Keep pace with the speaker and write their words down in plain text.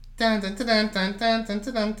Dun, dun, dun, dun, dun, dun,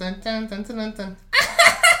 dun, dun, dun, dun, dun, dun.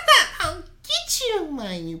 I'll get you,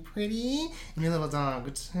 mine, you pretty. And your little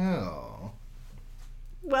dog, too.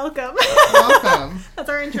 Welcome. Welcome. That's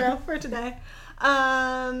our intro for today.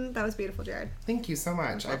 That was beautiful, Jared. Thank you so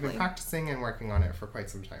much. I've been practicing and working on it for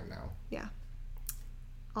quite some time now. Yeah.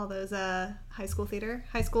 All those high school theater,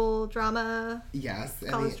 high school drama. Yes,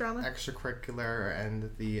 college and the drama. Extracurricular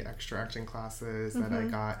and the extra acting classes that I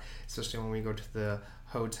got, especially when we go to the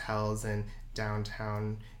hotels in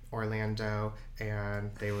downtown Orlando,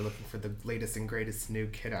 and they were looking for the latest and greatest new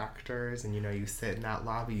kid actors, and you sit in that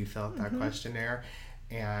lobby, you fill out that questionnaire,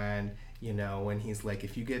 and when he's like,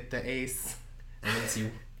 if you get the ace, that means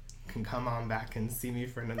you can come on back and see me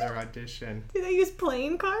for another audition. Do they use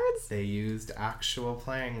playing cards? They used actual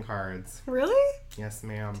playing cards. Really? Yes,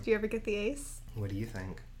 ma'am. Did you ever get the ace? What do you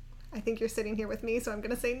think? I think you're sitting here with me, so I'm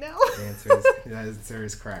going to say no. The answer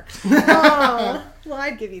is correct. Oh, well,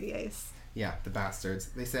 I'd give you the ace. Yeah, the bastards.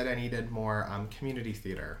 They said I needed more community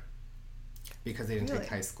theater because they didn't take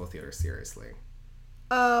high school theater seriously.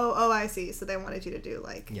 Oh, I see. So they wanted you to do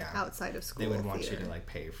outside of school. They would want theater. you to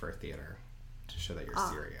pay for theater to show that you're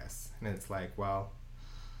serious. And it's like, well,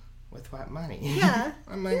 with what money? Yeah.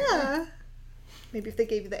 I'm like, yeah. Maybe if they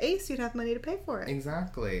gave you the ace, you'd have money to pay for it.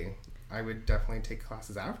 Exactly. I would definitely take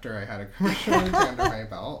classes after I had a commercial under my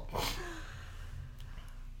belt.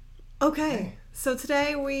 Okay, so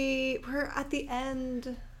today we're at the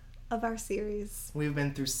end of our series. We've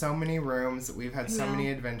been through so many rooms. We've had so many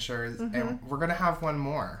adventures, and we're gonna have one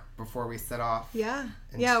more before we set off. Yeah,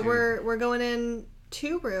 we're going in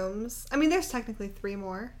 2 rooms. I mean, there's technically 3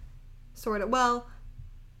 more, sort of. Well,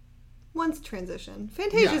 one's transition.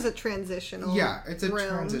 Fantasia's a transitional. Yeah, it's a room.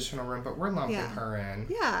 transitional room, but we're lumping her in.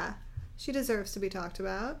 Yeah, she deserves to be talked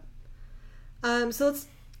about. So let's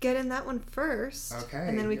get in that one first. Okay.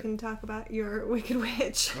 And then we can talk about your Wicked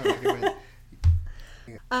Witch.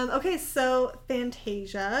 Oh, Okay, so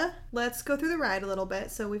Fantasia. Let's go through the ride a little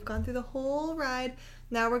bit. So we've gone through the whole ride.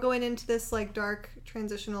 Now we're going into this dark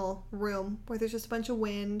transitional room where there's just a bunch of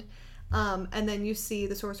wind. And then you see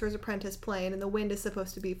the Sorcerer's Apprentice playing, and the wind is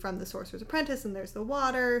supposed to be from the Sorcerer's Apprentice, and there's the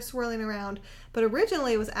water swirling around. But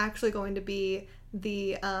originally it was actually going to be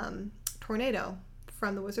the tornado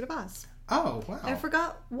from The Wizard of Oz. Oh, wow. I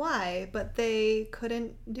forgot why, but they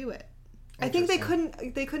couldn't do it. I think they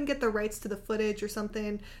couldn't get the rights to the footage or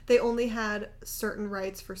something. They only had certain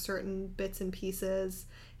rights for certain bits and pieces,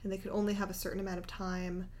 and they could only have a certain amount of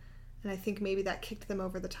time. And I think maybe that kicked them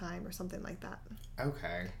over the time or something like that.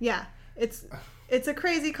 Okay. Yeah. It's a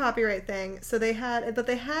crazy copyright thing. So they had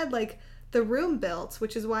the room built,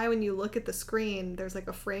 which is why when you look at the screen, there's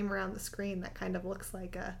a frame around the screen that kind of looks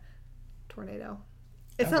like a tornado.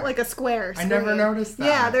 It's not like a square screen. I never noticed that.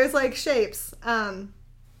 Yeah, there's shapes.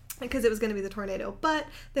 Because it was going to be the tornado. But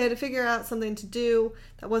they had to figure out something to do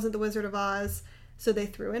that wasn't The Wizard of Oz. So they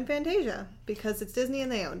threw in Fantasia because it's Disney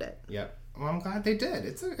and they owned it. Yep. Well, I'm glad they did.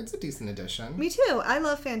 It's a decent addition. Me too. I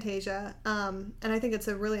love Fantasia. And I think it's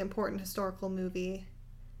a really important historical movie.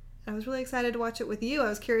 I was really excited to watch it with you. I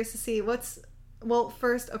was curious to see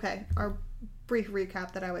first, our brief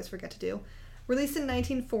recap that I always forget to do. Released in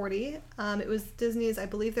 1940. It was Disney's, I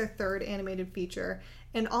believe, their 3rd animated feature.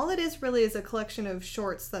 And all it is really is a collection of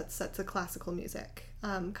shorts that's set to classical music.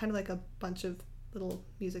 Kind of like a bunch of little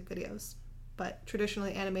music videos, but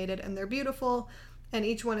traditionally animated, and they're beautiful, and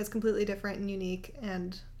each one is completely different and unique,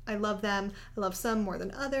 and I love them. I love some more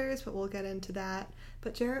than others, but we'll get into that.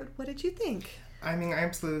 But Jared, what did you think? I mean, I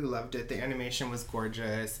absolutely loved it. The animation was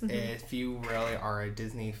gorgeous. Mm-hmm. If you really are a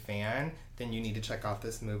Disney fan, then you need to check out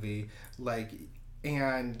this movie.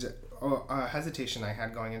 Hesitation I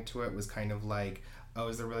had going into it was kind of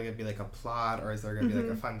is there really going to be a plot, or is there going to be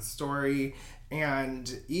a fun story?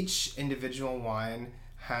 And each individual one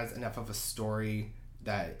has enough of a story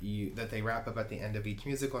that they wrap up at the end of each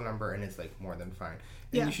musical number, and it's more than fine.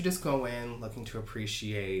 And you should just go in looking to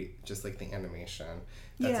appreciate just the animation.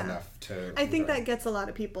 That's enough to I think that gets a lot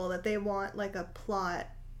of people, that they want a plot,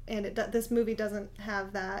 and this movie doesn't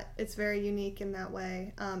have that. It's very unique in that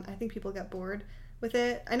way. I think people get bored with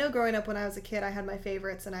it. I know growing up when I was a kid, I had my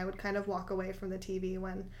favorites, and I would kind of walk away from the TV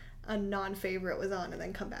when a non-favorite was on and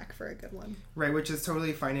then come back for a good one. Right, which is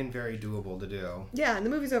totally fine and very doable to do. Yeah, and the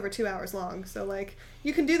movie's over 2 hours long, so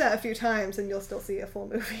you can do that a few times and you'll still see a full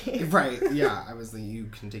movie. Right, yeah, you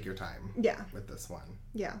can take your time. Yeah. With this one.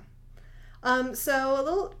 Yeah. So a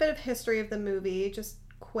little bit of history of the movie, just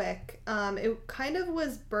quick. It kind of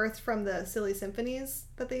was birthed from the Silly Symphonies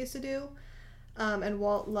that they used to do. And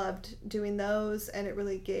Walt loved doing those, and it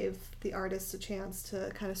really gave the artists a chance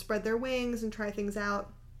to kind of spread their wings and try things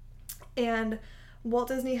out. And Walt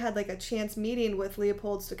Disney had like a chance meeting with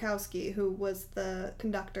Leopold Stokowski, who was the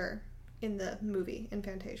conductor in the movie in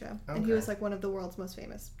Fantasia. Okay. And he was like one of the world's most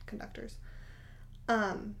famous conductors.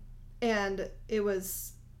 And it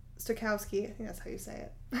was Stokowski, I think that's how you say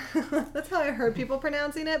it. That's how I heard people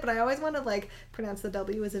pronouncing it, but I always want to like pronounce the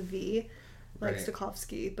W as a V, like right.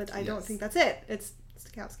 Stokowski, but I don't think that's it. It's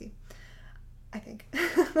Stokowski, I think.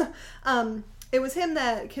 It was him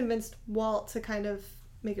that convinced Walt to kind of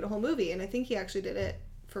make it a whole movie, and I think he actually did it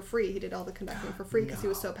for free. He did all the conducting for free because he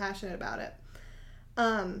was so passionate about it.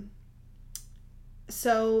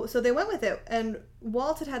 So they went with it, and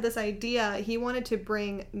Walt had this idea. He wanted to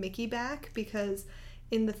bring Mickey back because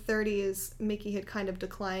in the 30s, Mickey had kind of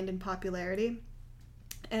declined in popularity,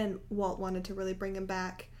 and Walt wanted to really bring him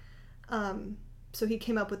back. So he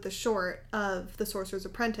came up with the short of The Sorcerer's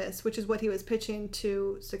Apprentice, which is what he was pitching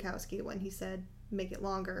to Stokowski when he said, make it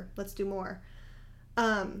longer, let's do more.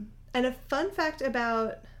 And a fun fact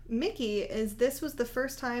about Mickey is this was the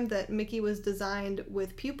first time that Mickey was designed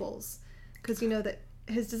with pupils, because you know that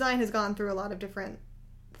his design has gone through a lot of different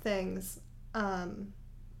things. And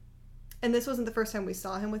this wasn't the first time we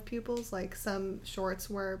saw him with pupils. Like, some shorts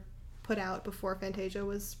were put out before Fantasia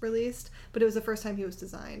was released, but it was the first time he was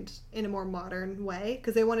designed in a more modern way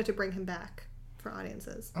because they wanted to bring him back for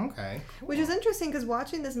audiences. Okay, cool. Which is interesting because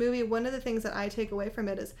watching this movie, one of the things that I take away from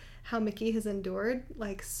it is how Mickey has endured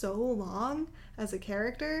like so long as a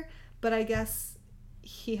character, but I guess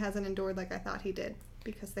he hasn't endured like I thought he did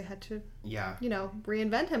because they had to,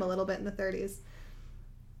 reinvent him a little bit in the 30s.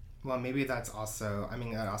 Well, maybe that's also, I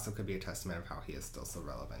mean, that also could be a testament of how he is still so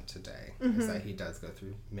relevant today, is that he does go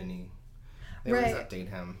through many, they always update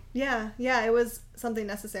him. Yeah, it was something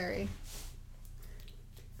necessary.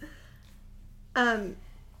 So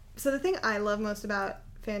the thing I love most about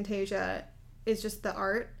Fantasia is just the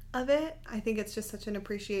art of it. I think it's just such an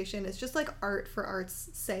appreciation. It's just like art for art's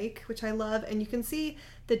sake, which I love. And you can see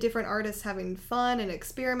the different artists having fun and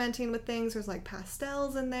experimenting with things. There's like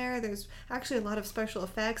pastels in there. There's actually a lot of special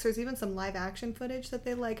effects. There's even some live action footage that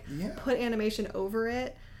they put animation over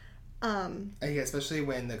it. Especially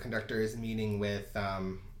when the conductor is meeting with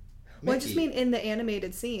Mickey. Well, I just mean in the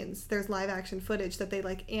animated scenes, there's live action footage that they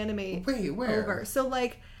like animate over. So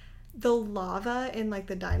like the lava in like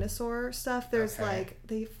the dinosaur stuff, there's like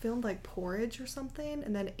they filmed like porridge or something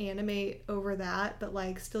and then animate over that, but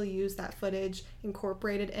like still use that footage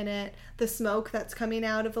incorporated in it. The smoke that's coming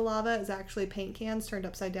out of the lava is actually paint cans turned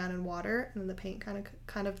upside down in water, and then the paint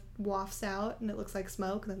kind of wafts out and it looks like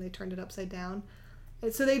smoke, and then they turned it upside down.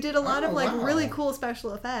 And so they did a lot of like really cool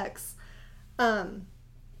special effects.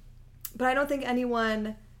 But I don't think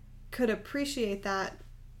anyone could appreciate that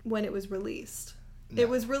when it was released. No. It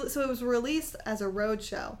was released as a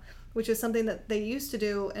roadshow, which is something that they used to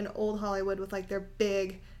do in old Hollywood with like their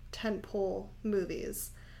big tentpole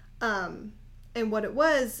movies. And what it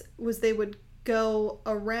was they would go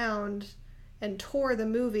around and tour the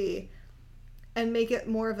movie and make it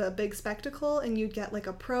more of a big spectacle, and you'd get like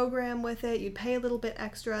a program with it. You'd pay a little bit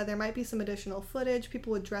extra. There might be some additional footage.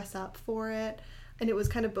 People would dress up for it. And it was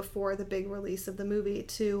kind of before the big release of the movie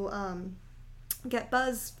to get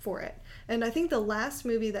buzz for it. And I think the last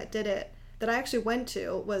movie that did it, that I actually went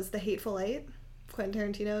to, was The Hateful Eight, Quentin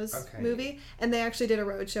Tarantino's movie. And they actually did a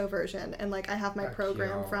roadshow version. And like I have my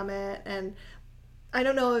program from it. And I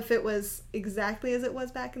don't know if it was exactly as it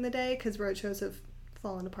was back in the day, because roadshows have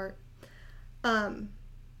fallen apart.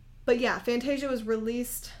 But yeah, Fantasia was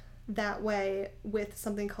released that way with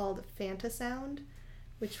something called Fantasound,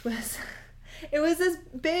 which was... It was this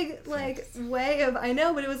big, like, way of... I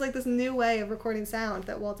know, but it was, like, this new way of recording sound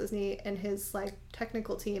that Walt Disney and his, like,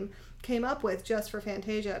 technical team came up with just for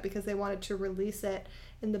Fantasia, because they wanted to release it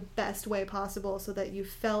in the best way possible so that you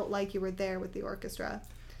felt like you were there with the orchestra.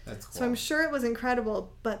 That's cool. So I'm sure it was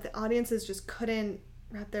incredible, but the audiences just couldn't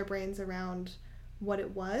wrap their brains around what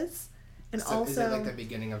it was. And so also... is it, like, the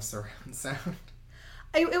beginning of surround sound?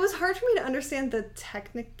 It was hard for me to understand the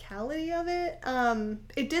technicality of it.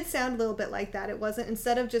 It did sound a little bit like that. It wasn't,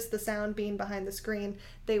 instead of just the sound being behind the screen,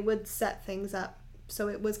 they would set things up. So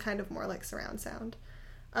it was kind of more like surround sound.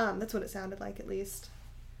 That's what it sounded like, at least.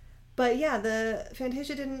 But yeah, the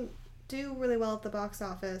Fantasia didn't do really well at the box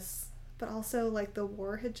office. But also, like, the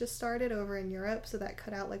war had just started over in Europe, so that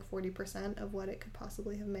cut out like 40% of what it could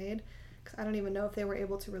possibly have made. Because I don't even know if they were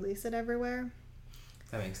able to release it everywhere.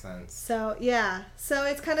 That makes sense. So, yeah. So,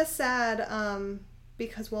 it's kind of sad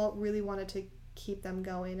because Walt really wanted to keep them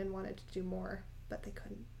going and wanted to do more, but they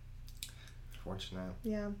couldn't. Fortunate.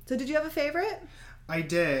 Yeah. So, did you have a favorite? I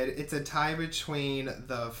did. It's a tie between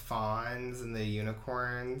the fawns and the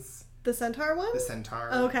unicorns. The centaur one? The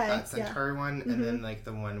centaur. Okay. That centaur one. And then, like,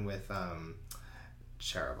 the one with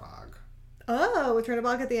Cherubog. Oh, with Trina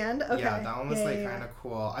Bog at the end? Okay. Yeah, that one was kind of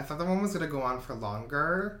cool. I thought that one was going to go on for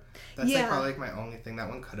longer. That's probably my only thing. That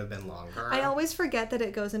one could have been longer. I always forget that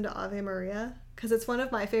it goes into Ave Maria because it's one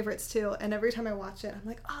of my favorites too. And every time I watch it, I'm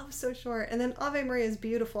like, oh, it was so short. And then Ave Maria is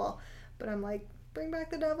beautiful. But I'm like, bring back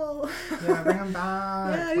the devil. Yeah, bring him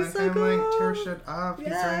back. Yeah, he's so cool. Like, tear shit up. He's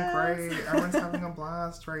doing great. Everyone's having a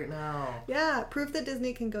blast right now. Yeah, proof that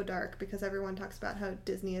Disney can go dark because everyone talks about how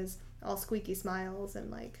Disney is all squeaky smiles and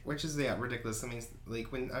like... Which is, ridiculous. I mean,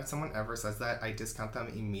 like, when someone ever says that, I discount them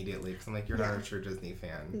immediately because I'm like, you're not a true Disney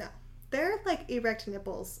fan. No. They're like erect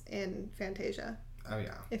nipples in Fantasia. Oh,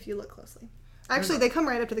 yeah. If you look closely. Actually, they come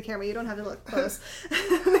right up to the camera. You don't have to look close.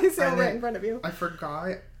 They sail right in front of you. I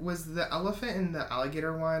forgot. Was the elephant and the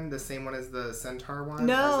alligator one the same one as the centaur one?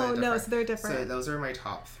 No, so they're different. So those are my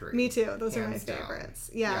top 3. Me too. Those are my favorites.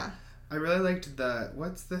 Yeah. I really liked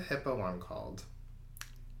what's the hippo one called?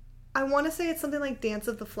 I want to say it's something like Dance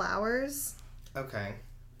of the Flowers. Okay.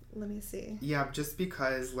 Let me see. Yeah, just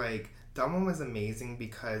because, like, that one was amazing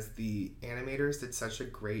because the animators did such a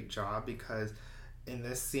great job because in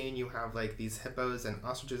this scene you have, like, these hippos and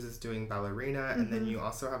ostriches is doing ballerina, and then you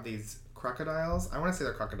also have these crocodiles. I want to say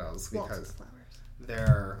they're crocodiles because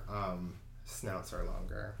their snouts are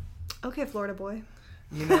longer. Okay, Florida boy.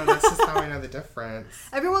 You know, that's just how I know the difference.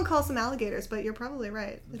 Everyone calls them alligators, but you're probably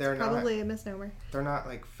right. It's probably a misnomer. They're not,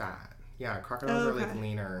 like, fat. Yeah, crocodiles are, like,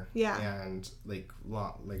 leaner. Yeah. And, like,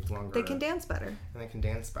 longer. They can dance better. And they can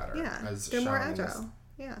dance better. Yeah, they're more agile.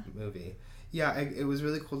 Yeah. Movie. Yeah, it was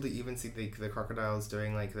really cool to even see the crocodiles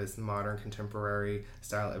doing, like, this modern contemporary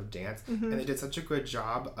style of dance. And they did such a good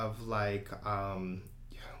job of, like,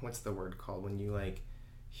 what's the word called when you, like,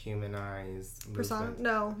 humanize movement?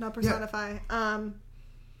 No, not personify. Yeah.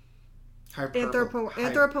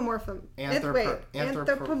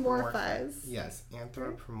 Anthropomorphize. Yes,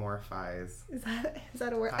 anthropomorphize. Is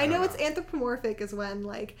that a word? I know it's anthropomorphic is when,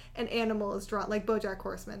 like, an animal is drawn, like BoJack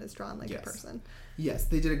Horseman is drawn like a person. Yes,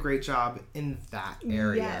 they did a great job in that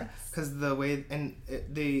area. Because the way,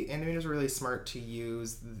 the animators were really smart to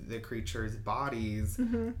use the creatures' bodies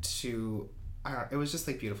to, it was just,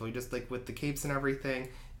 like, beautiful. You just, like, with the capes and everything.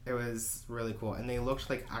 It was really cool, and they looked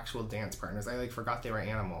like actual dance partners. I, like, forgot they were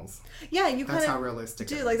animals. Yeah, you kind of... That's how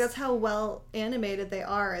realistic it is. Like, that's how well animated they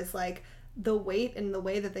are, is, like, the weight and the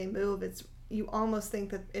way that they move, you almost think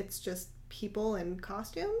that it's just people in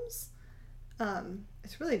costumes.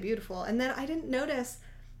 It's really beautiful. And then I didn't notice,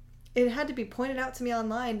 it had to be pointed out to me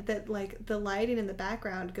online, that, like, the lighting in the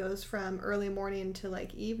background goes from early morning to,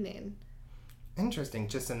 like, evening. Interesting.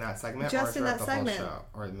 Just in that segment? Just in that segment. Whole show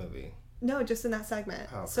or the movie? No, just in that segment.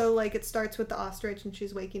 Oh, okay. So, like, it starts with the ostrich and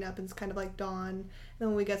she's waking up and it's kind of like dawn. And then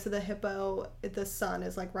when we get to the hippo, the sun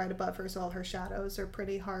is, like, right above her, so all her shadows are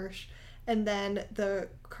pretty harsh. And then the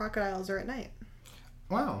crocodiles are at night.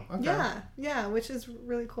 Wow, okay. Yeah, which is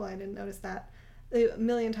really cool. I didn't notice that. A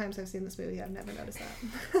million times I've seen this movie, I've never noticed that.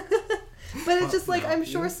 But it's just, like, I'm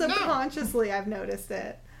sure subconsciously I've noticed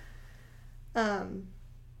it.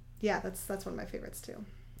 Yeah, that's one of my favorites, too.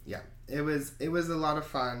 Yeah, it was a lot of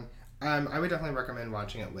fun. I would definitely recommend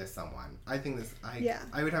watching it with someone. I think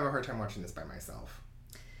I would have a hard time watching this by myself.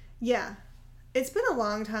 Yeah. It's been a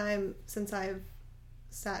long time since I've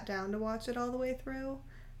sat down to watch it all the way through.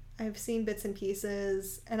 I've seen bits and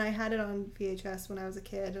pieces, and I had it on VHS when I was a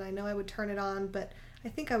kid, and I know I would turn it on, but I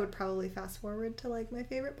think I would probably fast forward to, like, my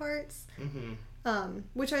favorite parts.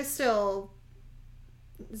 Which I still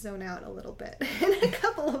zone out a little bit in a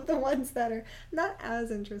couple of the ones that are not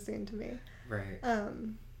as interesting to me. Right.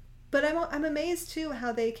 But I'm amazed, too,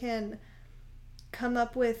 how they can come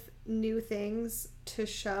up with new things to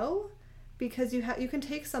show, because you can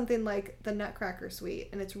take something like the Nutcracker Suite,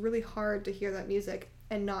 and it's really hard to hear that music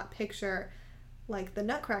and not picture, like, the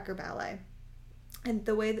Nutcracker Ballet. And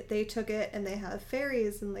the way that they took it, and they have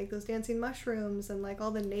fairies and, like, those dancing mushrooms and, like,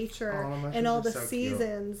 all the nature and all the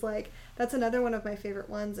seasons. Cute. Like, that's another one of my favorite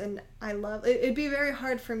ones, and I love it. It'd be very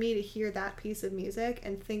hard for me to hear that piece of music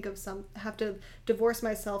and think of have to divorce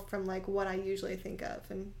myself from, like, what I usually think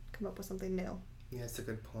of and come up with something new. Yeah, that's a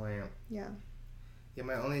good point. Yeah. Yeah,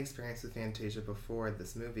 my only experience with Fantasia before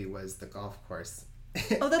this movie was the golf course.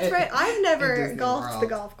 Oh, that's right. I've never golfed the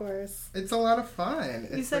golf course. It's a lot of fun.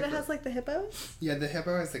 You said it has, like, the hippos? Yeah, the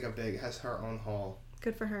hippo is, like, has her own hole.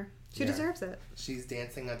 Good for her. She deserves it. She's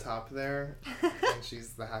dancing atop there, and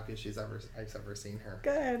she's the happiest I've ever seen her.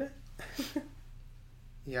 Good.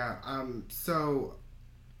 Yeah. So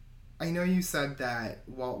I know you said that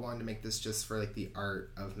Walt wanted to make this just for, like, the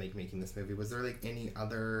art of making this movie. Was there, like, any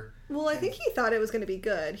other? Well, I think he thought it was going to be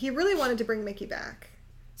good. He really wanted to bring Mickey back.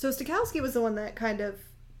 So Stokowski was the one that kind of,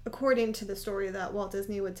 according to the story that Walt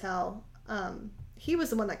Disney would tell, he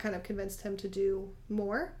was the one that kind of convinced him to do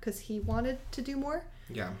more because he wanted to do more.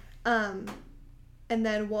 Yeah. And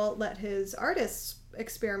then Walt let his artists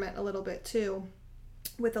experiment a little bit too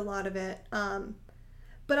with a lot of it.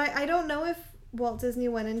 But I don't know if Walt Disney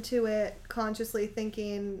went into it consciously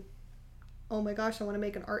thinking, oh my gosh, I want to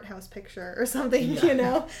make an art house picture or something, you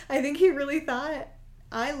know? I think he really thought,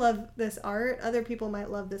 I love this art. Other people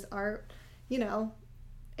might love this art. You know,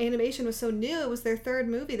 animation was so new. It was their third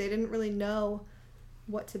movie. They didn't really know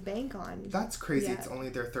what to bank on. That's crazy. Yet. It's only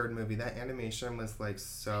their third movie. That animation was like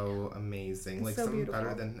so amazing. It's like so some beautiful.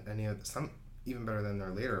 better than any of some, even better than their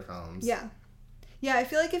later films. Yeah. Yeah, I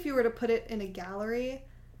feel like if you were to put it in a gallery,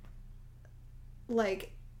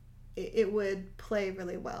 like it would play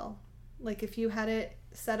really well. Like if you had it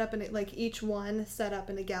set up in it, like each one set up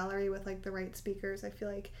in a gallery with like the right speakers, I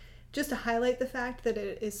feel like just to highlight the fact that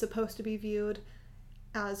it is supposed to be viewed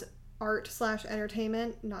as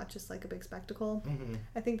art/entertainment, not just like a big spectacle. Mm-hmm.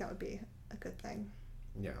 I think that would be a good thing.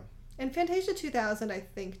 Yeah. And Fantasia 2000, I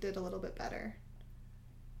think, did a little bit better.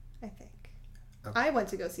 I think. Okay. I went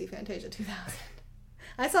to go see Fantasia 2000.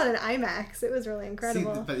 I saw it in IMAX. It was really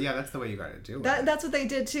incredible. See, but yeah, that's the way you got to do it. That's what they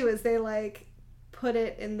did too, is they like put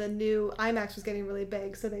it in the new, IMAX was getting really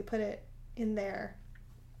big, so they put it in there.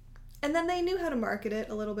 And then they knew how to market it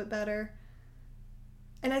a little bit better.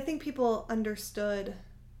 And I think people understood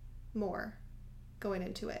more going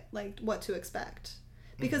into it, like what to expect.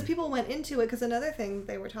 Because people went into it, because another thing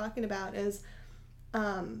they were talking about is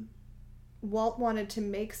Walt wanted to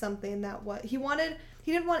make something that he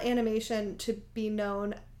didn't want animation to be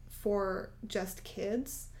known for just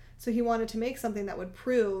kids. So he wanted to make something that would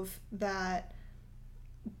prove that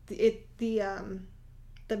the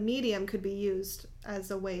medium could be used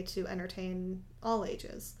as a way to entertain all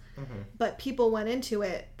ages. Mm-hmm. But people went into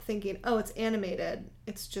it thinking, oh, it's animated,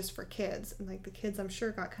 it's just for kids. And like the kids, I'm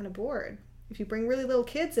sure, got kind of bored. If you bring really little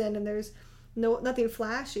kids in and there's nothing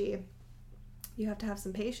flashy, you have to have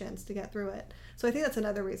some patience to get through it. So I think that's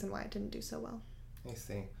another reason why it didn't do so well. I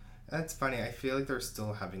see. That's funny. I feel like they're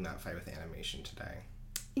still having that fight with animation today.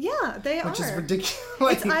 Yeah, they are. Which is ridiculous.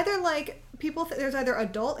 It's either like there's either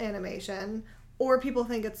adult animation or people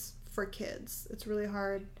think it's for kids. It's really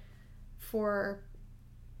hard for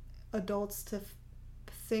adults to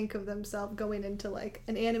think of themselves going into like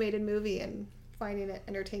an animated movie and finding it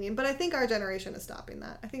entertaining. But I think our generation is stopping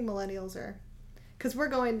that. I think millennials are, because we're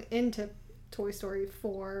going into Toy Story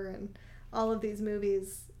 4 and all of these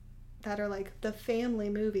movies that are like the family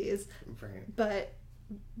movies. Right. But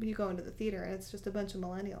you go into the theater and it's just a bunch of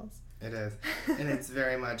millennials. It is. And it's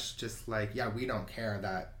very much just like, yeah, we don't care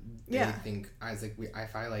that they think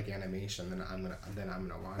if I like animation, then I'm gonna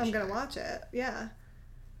watch it. I'm gonna watch it. Yeah.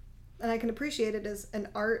 And I can appreciate it as an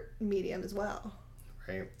art medium as well.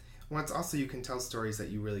 Right. Well, it's also, you can tell stories that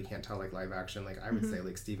you really can't tell, like live action. Like I would say,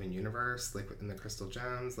 like Steven Universe, like in the Crystal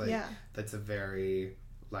Gems, like that's a very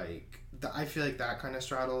I feel like that kind of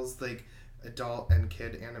straddles like adult and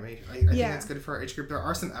kid animation. I think it's good for our age group. There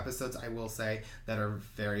are some episodes, I will say, that are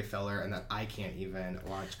very filler and that I can't even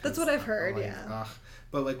watch. That's what I've heard.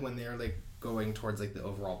 But like when they're like going towards like the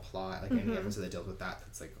overall plot, like any episode that deals with that,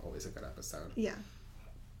 that's like always a good episode. Yeah.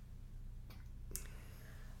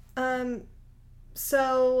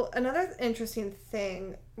 So another interesting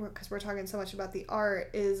thing, because we're talking so much about the art,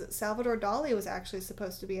 is Salvador Dali was actually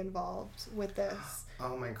supposed to be involved with this.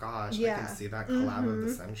 Oh my gosh, I can see that collab of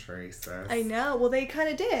the century, sis. I know. Well, they kind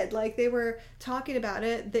of did. Like, they were talking about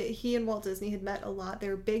it, that he and Walt Disney had met a lot. They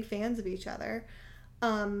were big fans of each other.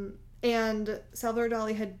 And Salvador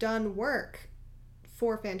Dali had done work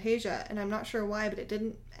for Fantasia, and I'm not sure why, but it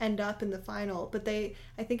didn't end up in the final. But I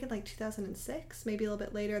think in like 2006, maybe a little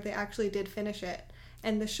bit later, they actually did finish it.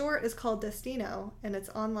 And the short is called Destino, and it's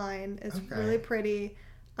online. It's really pretty.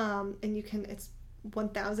 And it's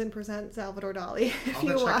 1000% Salvador Dali if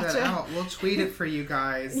you watch it. Out. We'll tweet it for you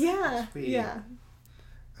guys. Yeah. Yeah.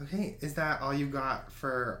 Okay, is that all you got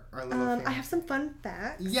for our little thing? I have some fun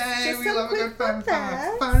facts. Yay, we love a good fun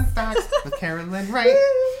facts. Fun facts with Carolyn Wright.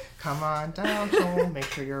 Come on down, Joel. Make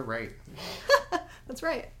sure you're right. That's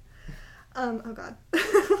right. Oh God.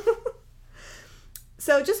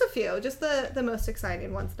 So just a few, just the most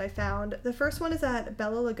exciting ones that I found. The first one is that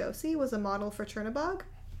Bela Lugosi was a model for Chernabog.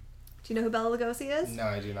 Do you know who Bela Lugosi is? No,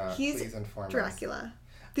 I do not. He's Please inform us. Dracula.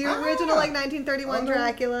 The original, 1931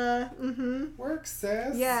 Dracula. Mm-hmm. Works,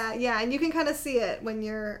 sis. Yeah, and you can kind of see it when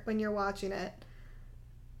you're watching it.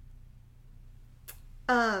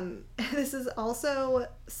 This is also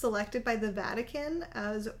selected by the Vatican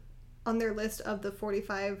as on their list of the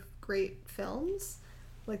 45 great films.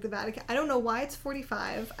 Like the Vatican. I don't know why it's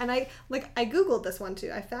 45. And I Googled this one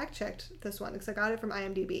too. I fact checked this one because I got it from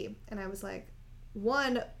IMDb. And I was like,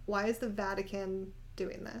 one, why is the Vatican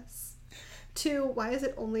doing this? Two, why is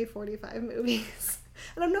it only 45 movies?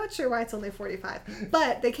 And I'm not sure why it's only 45.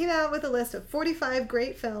 But they came out with a list of 45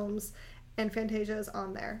 great films, and Fantasia is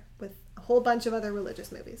on there with a whole bunch of other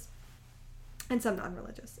religious movies. And some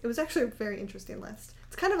non-religious. It was actually a very interesting list.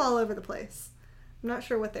 It's kind of all over the place. I'm not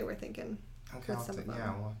sure what they were thinking. Okay, we'll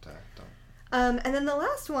have to. And then the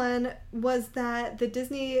last one was that the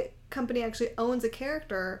Disney company actually owns a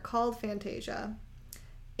character called Fantasia.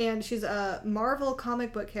 And she's a Marvel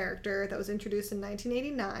comic book character that was introduced in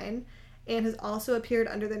 1989 and has also appeared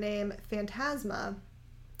under the name Phantasma.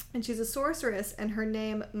 And she's a sorceress, and her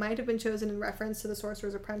name might have been chosen in reference to the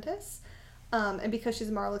Sorcerer's Apprentice. And because she's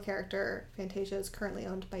a Marvel character, Fantasia is currently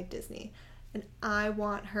owned by Disney. And I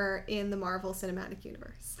want her in the Marvel Cinematic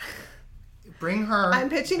Universe. Bring her. I'm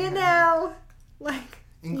pitching it now. Like,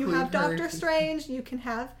 Include you have her. Doctor Strange, you can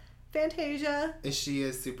have Fantasia. Is she a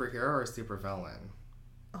superhero or a supervillain?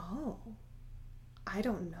 Oh. I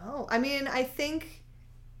don't know. I mean, I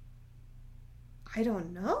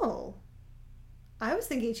don't know. I was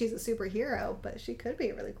thinking she's a superhero, but she could be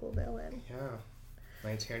a really cool villain. Yeah.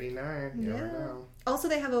 1989. You never know. Also,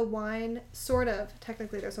 they have a wine, sort of.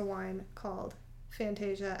 Technically, there's a wine called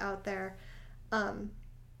Fantasia out there.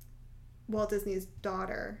 Walt Disney's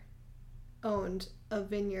daughter owned a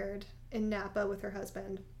vineyard in Napa with her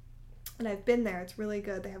husband. And I've been there. It's really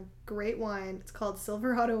good. They have great wine. It's called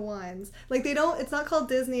Silverado Wines. Like, it's not called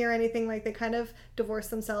Disney or anything. Like, they kind of divorced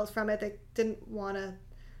themselves from it. They didn't want to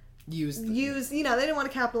use, they didn't want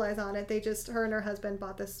to capitalize on it. Her and her husband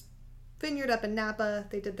bought this vineyard up in Napa.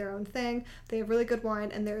 They did their own thing. They have really good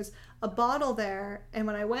wine, and there's a bottle there. And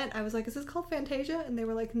when I went, I was like, is this called Fantasia? And they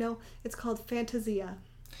were like, no, it's called Fantasia.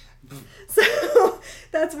 So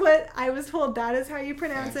that's what I was told. That is how you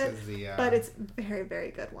pronounce Fantasia. It. But it's very,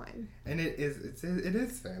 very good wine. And it is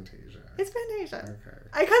Fantasia. It's Fantasia. Okay.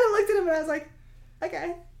 I kind of looked at him and I was like,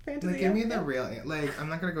 okay, Fantasia. Like, give me the real, like, I'm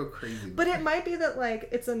not gonna go crazy. But it might be that, like,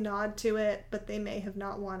 it's a nod to it, but they may have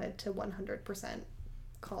not wanted to 100%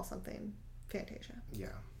 call something Fantasia.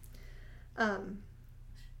 Yeah.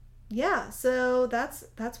 Yeah, so that's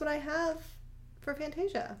what I have for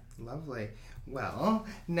Fantasia. Lovely. Well,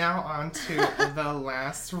 now on to the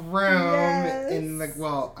last room.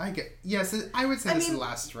 Yes. I would say this is the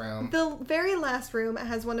last room. The very last room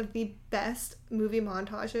has one of the best movie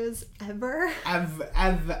montages ever.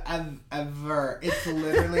 Ever. It's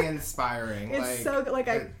literally inspiring. It's so good. Like,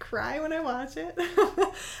 I cry when I watch it.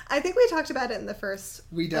 I think we talked about it in the first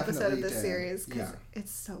episode of this series because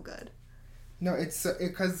it's so good. No, it's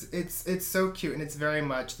because it's so cute, and it's very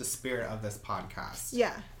much the spirit of this podcast.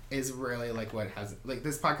 Yeah. Is really like what has, like,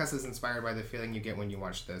 this podcast is inspired by the feeling you get when you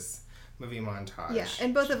watch this movie montage. Yeah,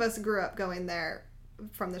 and both of us grew up going there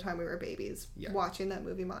from the time we were babies, watching that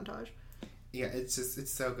movie montage. Yeah, it's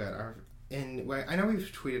so good. I know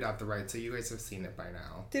we've tweeted out the rights, so you guys have seen it by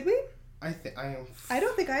now. Did we? I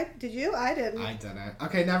don't think I did. You? I didn't. I didn't.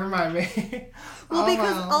 Okay, never mind me.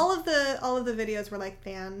 Because all of the videos were like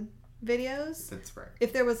fan videos. That's right.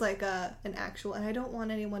 If there was like an actual, and I don't want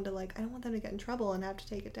anyone to I don't want them to get in trouble and have to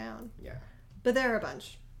take it down. Yeah. But there are a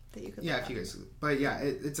bunch that you could. Yeah, if you guys. But yeah,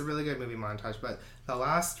 it's a really good movie montage. But the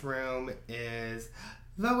last room is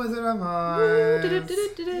The Wizard of Oz.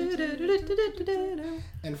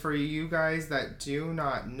 And for you guys that do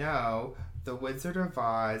not know, The Wizard of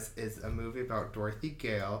Oz is a movie about Dorothy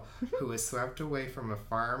Gale, who is swept away from a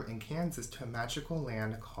farm in Kansas to a magical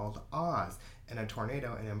land called Oz in a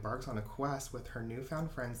tornado, and embarks on a quest with her newfound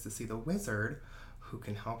friends to see the wizard who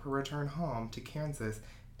can help her return home to Kansas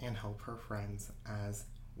and help her friends as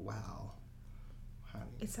well.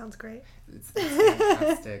 It sounds great. It's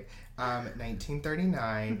fantastic.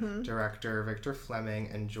 1939, director Victor Fleming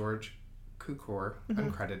and George Cukor,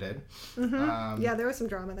 uncredited. Yeah, there was some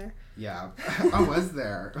drama there. Yeah. Oh, was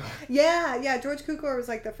there? Yeah. George Cukor was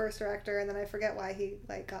like the first director, and then I forget why he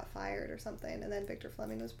got fired or something, and then Victor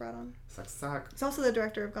Fleming was brought on. Suck. He's also the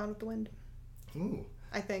director of Gone with the Wind. Ooh.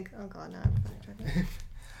 I think. Oh God, no. I'm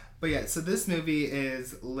But yeah, so this movie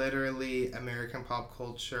is literally American pop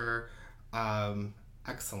culture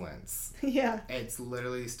excellence. Yeah. It's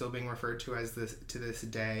literally still being referred to as this to this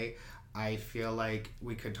day. I feel like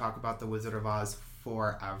we could talk about The Wizard of Oz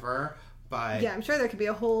forever, but... Yeah, I'm sure there could be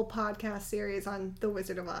a whole podcast series on The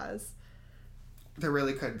Wizard of Oz. There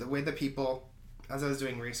really could. The way that people, as I was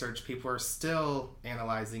doing research, people are still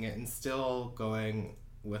analyzing it and still going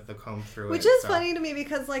with the comb through Which is funny to me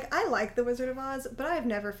because, like, I like The Wizard of Oz, but I've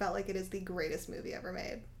never felt like it is the greatest movie ever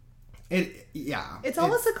made. It's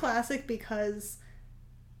almost a classic because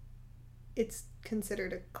it's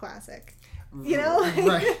considered a classic. You know?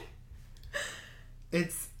 Right.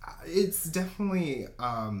 It's definitely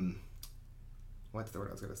what's the word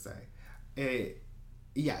I was gonna say?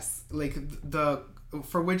 Yes, like the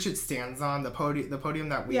for which it stands on, the podium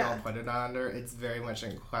that we all put it under, it's very much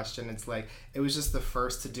in question. It's like it was just the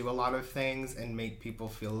first to do a lot of things and make people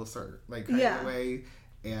feel a certain like kind of way,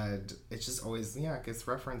 and it's just always it gets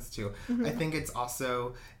referenced to. I think it's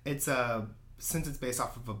also since it's based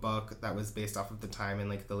off of a book that was based off of the time in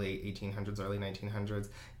like the late 1800s, early 1900s,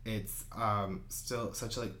 it's still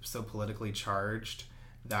such like so politically charged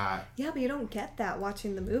that but you don't get that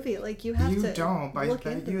watching the movie. Like you have to but I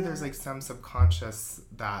bet you there's like some subconscious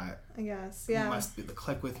that I guess must be the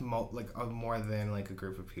click with more than like a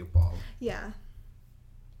group of people.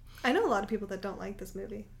 I know a lot of people that don't like this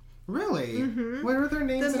movie. Really? What are their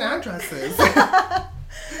names and addresses?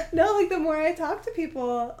 No, like the more I talk to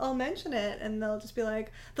people, I'll mention it and they'll just be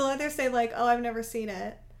like, they'll either say like, oh, I've never seen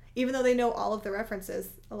it, even though they know all of the references.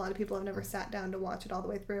 A lot of people have never sat down to watch it all the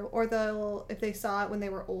way through, or they'll, if they saw it when they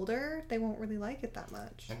were older, they won't really like it that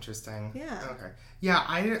much. Interesting. Yeah. Okay. Yeah,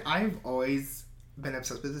 I've always been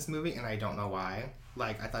obsessed with this movie, and I don't know why.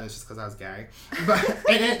 Like, I thought it was just because I was gay, but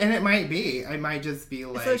and it might be. It might just be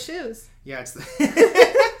like it's those shoes. Yeah, it's.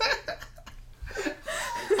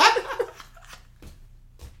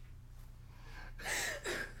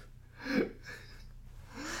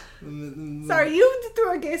 Sorry, you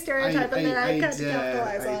threw a gay stereotype in there. I can't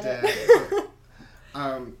capitalize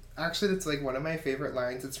on it. Actually, that's like one of my favorite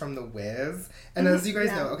lines. It's from The Wiz. And as you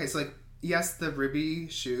guys know, okay, so like, yes, the Ruby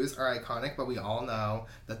shoes are iconic, but we all know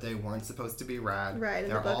that they weren't supposed to be red. Right,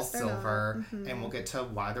 they're all silver, and we'll get to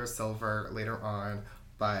why they're silver later on.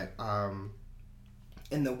 But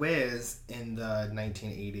in The Wiz, in the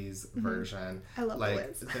 1980s version, I love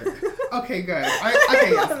like, The Wiz. Okay, good.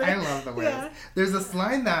 I love The Wiz. Yeah. There's this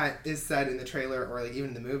line that is said in the trailer or like even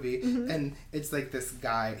in the movie, and it's like this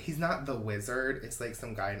guy. He's not the wizard. It's like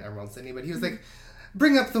some guy in Emerald City, but he was like,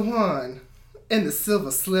 "Bring up the wand and the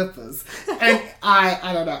silver slippers," and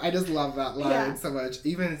I don't know. I just love that line so much.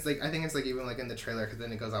 Even it's like I think it's like even like in the trailer because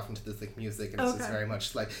then it goes off into this like music and it's just very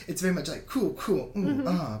much like cool,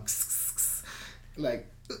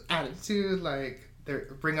 like attitude like.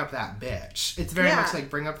 Bring up that bitch. It's very much like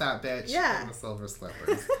bring up that bitch and the silver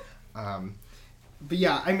slippers. But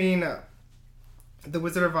yeah, I mean, The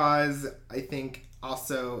Wizard of Oz, I think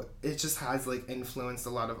also it just has like influenced a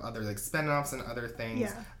lot of other like spin-offs and other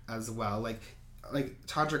things as well. Like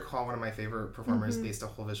Todrick Hall, one of my favorite performers, based a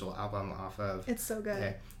whole visual album off of. It's so good.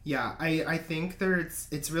 Okay. Yeah, I think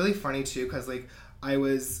it's really funny too because like I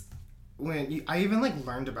even like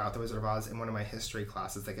learned about The Wizard of Oz in one of my history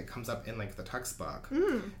classes. Like it comes up in like the textbook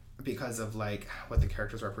because of like what the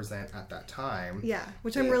characters represent at that time. Yeah,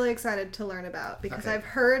 which I'm really excited to learn about because I've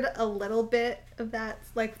heard a little bit of that,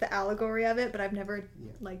 like the allegory of it, but I've never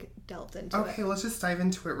like delved into it. Okay, let's just dive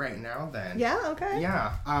into it right now then. Yeah. Okay.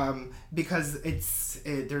 Yeah. Because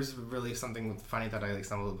there's really something funny that I like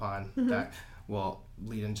stumbled upon that will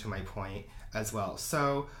lead into my point as well.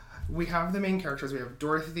 So. We have the main characters. We have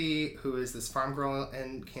Dorothy, who is this farm girl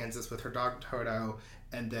in Kansas with her dog Toto,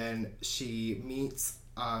 and then she meets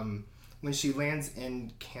when she lands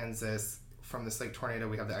in Kansas from this like tornado.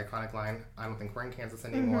 We have the iconic line, "I don't think we're in Kansas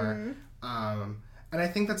anymore," and I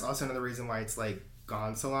think that's also another reason why it's like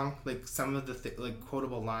gone so long. Like some of the like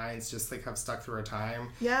quotable lines just like have stuck through our time.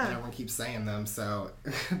 Yeah, and everyone keeps saying them. So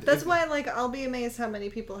that's why like I'll be amazed how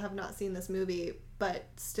many people have not seen this movie but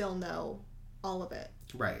still know all of it.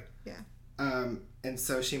 Right. Yeah. And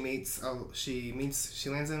so she lands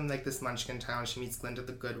in like this munchkin town. She meets Glinda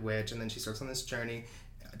the Good Witch, and then she starts on this journey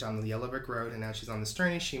down the Yellow Brick Road. And now she's on this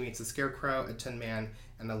journey. She meets a scarecrow, a tin man,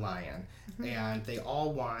 and a lion. And they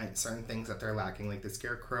all want certain things that they're lacking. Like the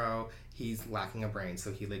scarecrow, he's lacking a brain,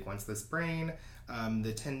 so he like wants this brain.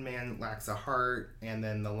 The tin man lacks a heart, and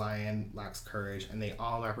then the lion lacks courage. And they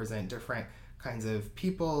all represent different kinds of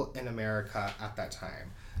people in America at that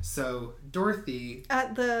time. So Dorothy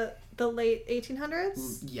at the late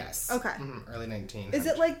 1800s? Yes. Okay. Early 1900s. Is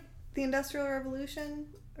it like the Industrial Revolution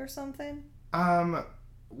or something?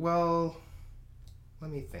 Well, let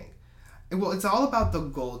me think. Well, it's all about the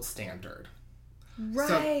gold standard.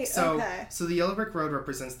 Right. Okay. So the Yellow Brick Road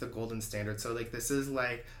represents the golden standard. So like this is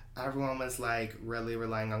like everyone was like really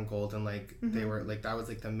relying on gold, and like they were like that was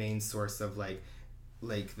like the main source of like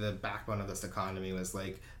the backbone of this economy was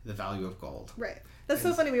like the value of gold. Right. That's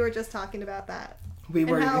so funny. We were just talking about that. We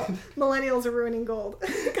were. And how millennials are ruining gold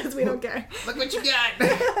because we don't care. Look what you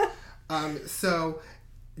got. So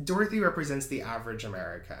Dorothy represents the average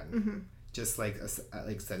American, just like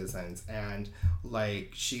citizens, and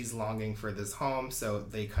like she's longing for this home. So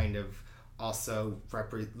they kind of also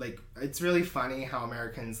it's really funny how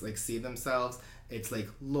Americans like see themselves it's like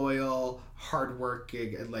loyal,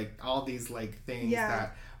 hardworking, and like all these like things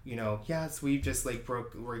that, you know, yes, we've just like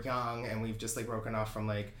we're young and we've just like broken off from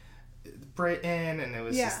like Britain, and it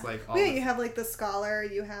was just like all you have like the scholar,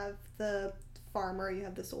 you have the farmer, you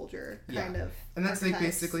have the soldier kind of, and that's like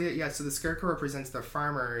basically it. So the Scarecrow represents the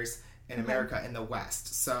farmers in America in the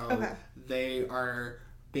West, so they are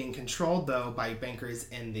being controlled though by bankers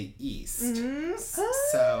in the East.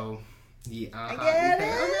 So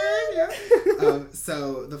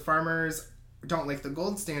so the farmers don't like the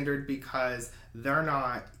gold standard because they're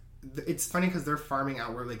not. It's funny because they're farming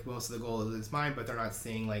out where like most of the gold is mined, but they're not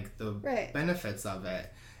seeing like the benefits of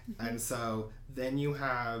it. And so then you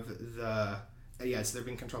have so they're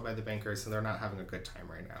being controlled by the bankers, so they're not having a good time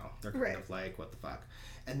right now. They're kind of like, what the fuck?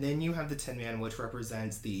 And then you have the Tin Man, which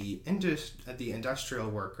represents the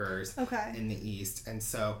industrial workers in the East. And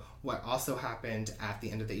so what also happened at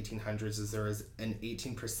the end of the 1800s is there was an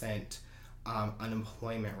 18%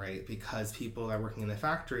 unemployment rate because people that are working in the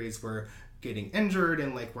factories were getting injured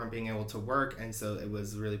and like weren't being able to work, and so it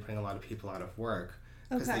was really putting a lot of people out of work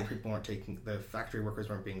because the factory workers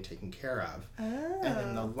weren't being taken care of. And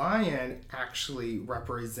then the lion actually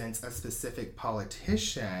represents a specific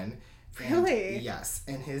politician. Really? Yes,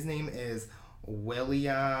 and his name is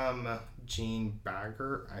William Gene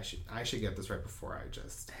Bagger. I should get this right before I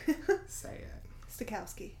just say it.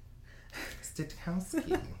 Stokowski.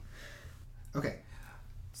 Okay.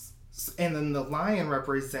 And then the lion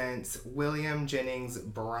represents William Jennings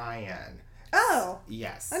Bryan. Oh.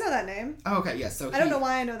 Yes. I know that name. Oh, okay, yes. So I don't know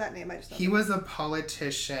why I know that name. I just know he was a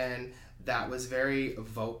politician that was very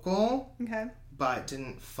vocal. Okay. But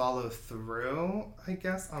didn't follow through, I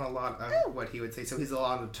guess, on a lot of what he would say. So he's a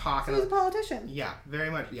lot of talk. So he's a politician. Yeah, very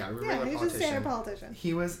much. Yeah, he's a standard politician.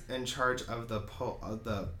 He was in charge of the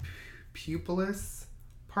Populist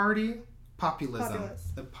Party.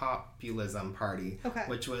 The Populism Party,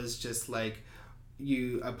 which was just like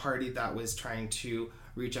a party that was trying to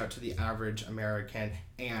reach out to the average American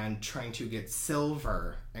and trying to get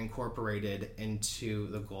silver incorporated into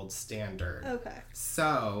the gold standard. Okay.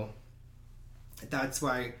 So that's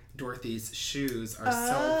why Dorothy's shoes are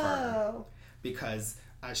silver, because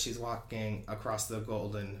as she's walking across the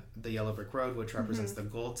yellow brick road, which represents the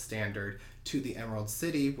gold standard, to the Emerald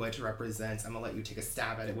City, which represents, I'm gonna let you take a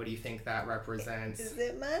stab at it. What do you think that represents? Is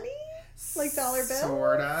it money? Like dollar bills?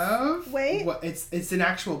 Sort of. Wait. Well, it's an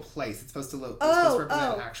actual place. It's supposed to represent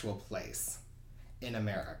an actual place in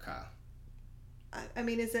America. I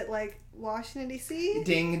mean, is it like Washington, D.C.?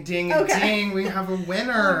 Ding, ding, ding. We have a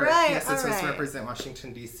winner. All right, yes, it's supposed to represent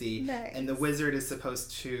Washington, D.C. Nice. And the wizard is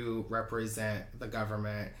supposed to represent the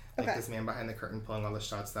government. Like this man behind the curtain pulling all the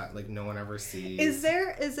shots that like no one ever sees.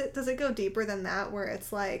 Does it go deeper than that where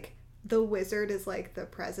it's like the wizard is like the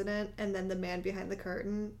president and then the man behind the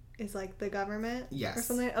curtain is like the government? Yes. Or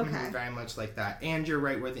something? Okay. Very much like that. And you're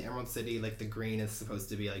right, where the Emerald City, like the green is supposed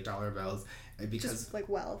to be like dollar bills. Because just like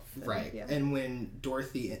wealth. Right. And when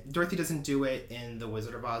Dorothy doesn't do it in The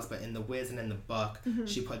Wizard of Oz, but in The Wiz and in the book,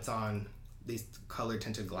 she puts on these color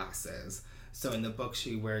tinted glasses. So in the book,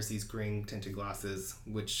 she wears these green tinted glasses,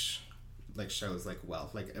 which like shows like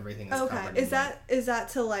wealth, like everything is covered. Is that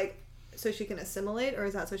to like so she can assimilate, or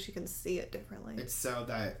is that so she can see it differently? It's so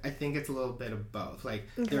that I think it's a little bit of both. Like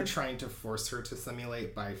they're trying to force her to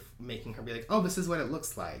assimilate by making her be like, "Oh, this is what it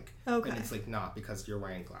looks like." Okay. And it's like not because you're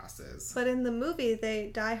wearing glasses. But in the movie, they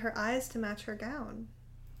dye her eyes to match her gown.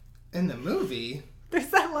 In the movie, there's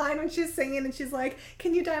that line when she's singing and she's like,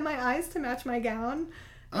 "Can you dye my eyes to match my gown?"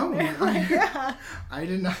 Oh, like, yeah. I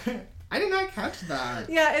did not catch that.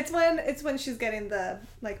 Yeah, it's when she's getting the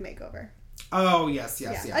like makeover. Oh, yes.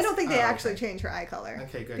 I don't think they actually change her eye color.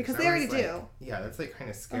 Okay, good. Because they already do. Yeah, that's like kind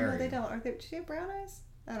of scary. Oh, no, they don't. Does she have brown eyes?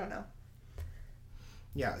 I don't know.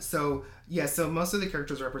 Yeah, so most of the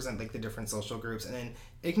characters represent like the different social groups, and then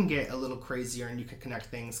it can get a little crazier and you can connect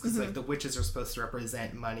things because like the witches are supposed to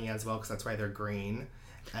represent money as well because that's why they're green.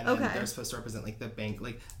 And then they're supposed to represent like the bank,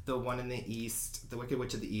 like the one in the East, the Wicked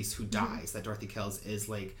Witch of the East who dies that Dorothy kills is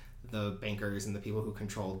like the bankers and the people who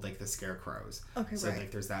controlled like the scarecrows. Okay, so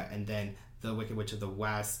like there's that, and then the Wicked Witch of the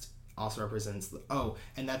West also represents.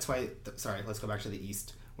 And that's why. Sorry, let's go back to the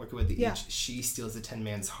East. Wicked Witch of the East. She steals the Tin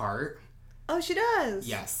Man's heart. Oh, she does.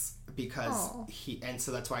 Yes, because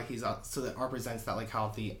so that's why so that represents that like how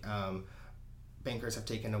the bankers have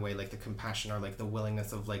taken away like the compassion or like the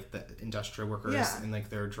willingness of like the industrial workers and like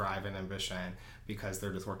their drive and ambition because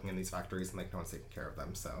they're just working in these factories and like no one's taking care of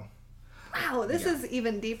them. So wow, this is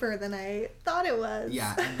even deeper than I thought it was.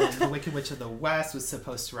 Yeah, and then the Wicked Witch of the West was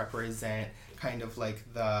supposed to represent kind of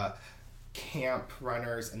like the camp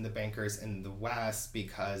runners and the bankers in the West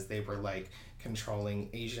because they were like controlling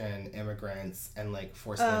Asian immigrants and like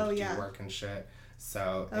forcing them to do work and shit.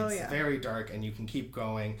 So it's very dark, and you can keep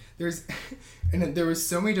going. And there was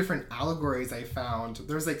so many different allegories I found.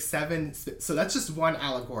 There's like 7, so that's just one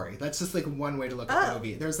allegory. That's just like one way to look at the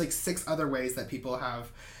movie. There's like 6 other ways that people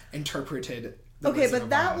have interpreted the Wizard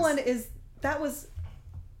of Oz. That was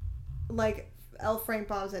like L. Frank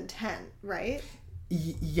Baum's intent, right?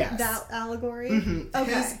 Yes. That allegory? Mm-hmm.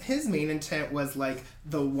 Okay. His main intent was, like,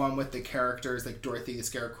 the one with the characters, like Dorothy the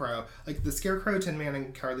Scarecrow. Like, the Scarecrow, Tin Man,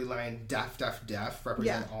 and Cowardly Lion, deaf,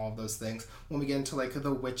 represent all of those things. When we get into, like,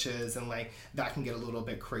 the witches, and, like, that can get a little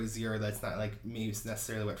bit crazier. That's not, like, maybe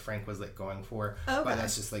necessarily what Frank was, like, going for. Okay. But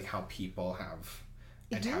that's just, like, how people have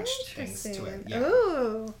attached things to it. Yeah.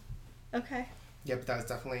 Ooh. Okay. Yeah, but that was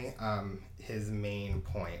definitely his main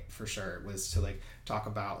point, for sure, was to, like, talk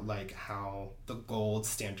about, like, how the gold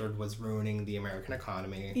standard was ruining the American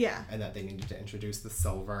economy. Yeah. And that they needed to introduce the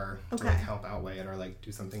silver to, like, help outweigh it or, like,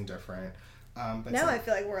 do something different. But now I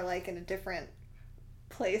feel like we're, like, in a different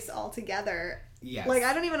place altogether. Yes. Like,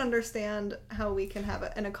 I don't even understand how we can have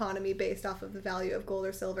an economy based off of the value of gold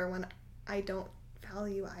or silver when I don't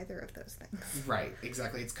value either of those things. Right,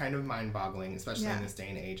 exactly. It's kind of mind-boggling, especially in this day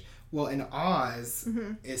and age. Well, in Oz,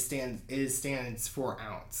 it stands for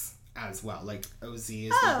ounce as well. Like, OZ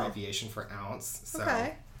is the abbreviation for ounce. So,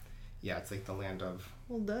 yeah, it's like the land of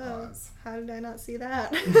Oz. How did I not see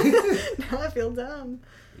that? Now I feel dumb.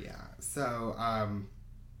 Yeah. So,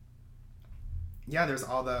 yeah, there's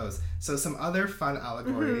all those. So some other fun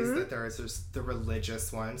allegories that there's the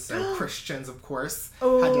religious one. So Christians, of course, had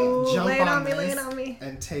to jump on this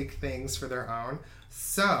and take things for their own.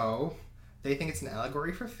 So they think it's an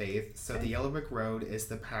allegory for faith. So the Yellow Brick Road is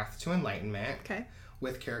the path to enlightenment. Okay.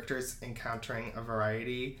 With characters encountering a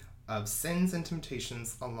variety of sins and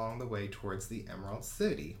temptations along the way towards the Emerald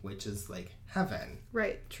City, which is like heaven.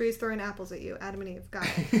 Right. Trees throwing apples at you. Adam and Eve. Got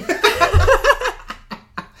it.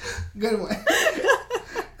 Good one.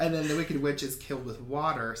 And then the Wicked Witch is killed with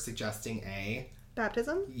water, suggesting a...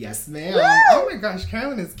 Baptism? Yes, ma'am. Woo! Oh my gosh,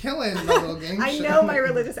 Carolyn is killing my little game show. I know my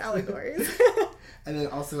religious allegories. And then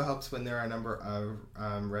it also helps when there are a number of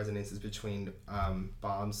resonances between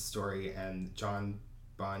Baum's story and John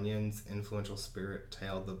Bunyan's influential spirit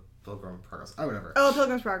tale, The Pilgrim's Progress. Oh, whatever. Oh,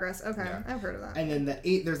 Pilgrim's Progress. Okay, yeah. I've heard of that. And then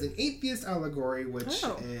there's an atheist allegory, which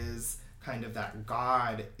is... kind of that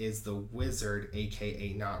God is the wizard,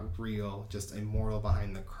 aka not real, just a mortal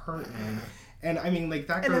behind the curtain. And I mean, like,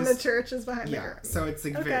 that goes... And then the church is behind the curtain. Yeah, so it's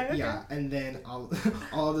like yeah. And then all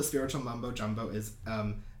of the spiritual mumbo jumbo is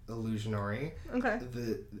illusionary. Okay.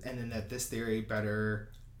 And then that this theory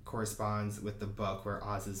better corresponds with the book, where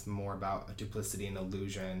Oz is more about duplicity and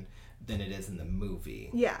illusion than it is in the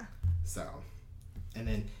movie. Yeah. So... And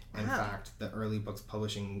then, in fact, the early book's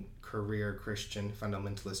publishing career Christian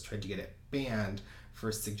fundamentalists tried to get it banned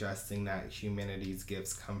for suggesting that humanity's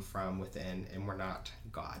gifts come from within and were not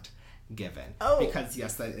God-given. Oh. Because,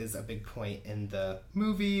 yes, that is a big point in the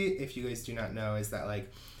movie, if you guys do not know, is that, like,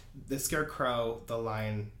 the Scarecrow, the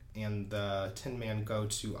Lion, and the Tin Man go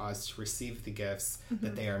to Oz to receive the gifts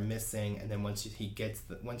that they are missing, and then once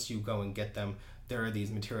you go and get them, there are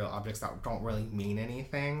these material objects that don't really mean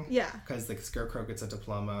anything. Yeah. Because, like, Scarecrow gets a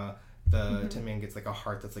diploma, the Tin Man gets, like, a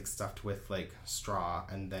heart that's, like, stuffed with, like, straw,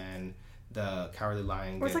 and then the Cowardly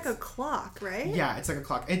Lion gets... Or it's like a clock, right? Yeah, it's like a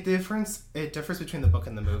clock. It differs between the book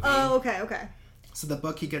and the movie. Oh, okay. So the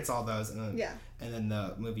book, he gets all those, and then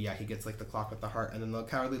the movie, he gets, like, the clock with the heart, and then the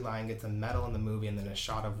Cowardly Lion gets a medal in the movie, and then a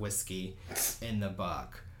shot of whiskey in the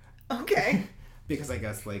book. Okay. Because I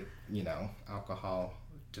guess, like, you know, alcohol...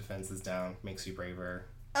 defenses down, makes you braver.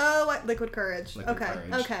 Oh, what? Liquid courage.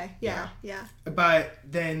 Courage. Okay. Yeah. But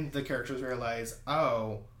then the characters realize,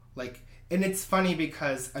 and it's funny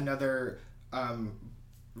because another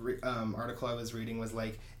article I was reading was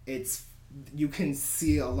like, you can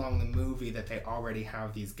see along the movie that they already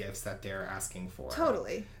have these gifts that they're asking for.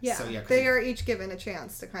 Totally. Yeah. So, they are each given a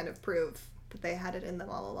chance to kind of prove that they had it in them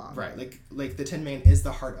all along. Right. Like the Tin Man is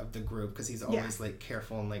the heart of the group because he's always like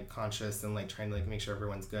careful and like conscious and like trying to like make sure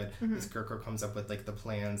everyone's good. The Scarecrow comes up with like the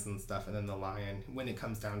plans and stuff, and then the Lion, when it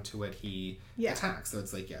comes down to it, he attacks. So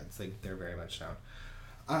it's like they're very much down.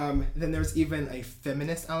 Then there's even a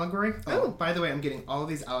feminist allegory. Oh, by the way, I'm getting all of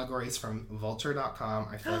these allegories from Vulture.com.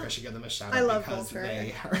 I feel like I should give them a shout out. I love because Vulture.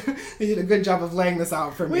 They did a good job of laying this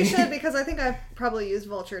out for me. We should, because I think I've probably used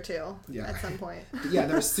Vulture too at some point. Yeah,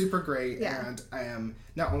 they're super great. And I am,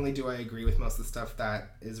 not only do I agree with most of the stuff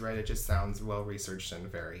that is right, it just sounds well researched and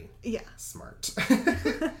very smart.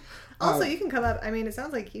 Also, you can come up, I mean, it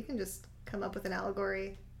sounds like you can just come up with an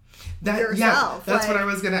allegory yourself. That's what I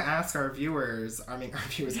was gonna ask our viewers. Our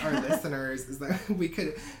listeners, is that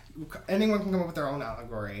anyone can come up with their own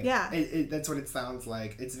allegory. Yeah. That's what it sounds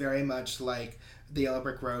like. It's very much like the Yellow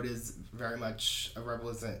Brick Road is very much a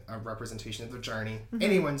representation of the journey,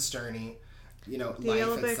 anyone's journey. The life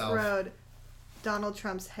Yellow Brick itself. Road, Donald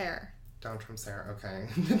Trump's hair. Donald Trump's hair. Okay.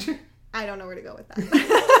 I don't know where to go with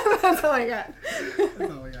that. That's all I got.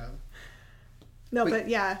 Oh yeah. No, but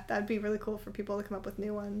yeah, that'd be really cool for people to come up with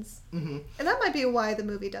new ones. Mm-hmm. And that might be why the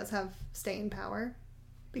movie does have staying power.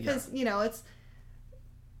 Because,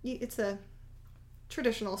 it's a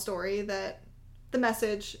traditional story that the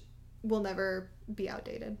message will never be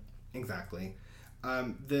outdated. Exactly.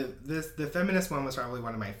 The feminist one was probably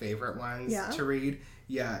one of my favorite ones to read.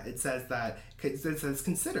 Yeah, it says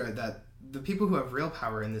consider that the people who have real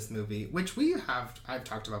power in this movie, which I've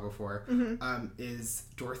talked about before, is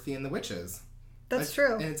Dorothy and the witches. That's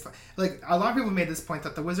true. And it's like a lot of people made this point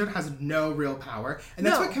that the wizard has no real power, and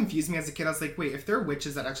that's what confused me as a kid. I was like, wait, if they're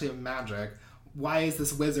witches that actually have magic, why is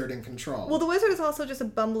this wizard in control? Well, the wizard is also just a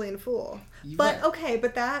bumbling fool. But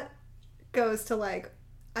that goes to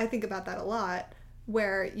I think about that a lot,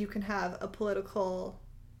 where you can have a political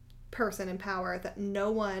person in power that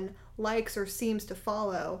no one likes or seems to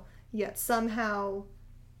follow, yet somehow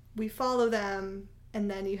we follow them,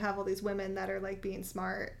 and then you have all these women that are being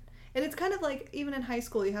smart. And it's kind of like, even in high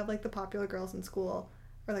school, you have the popular girls in school,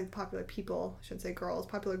 or popular people, I shouldn't say girls,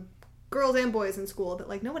 popular girls and boys in school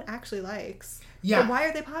that no one actually likes. Yeah. But why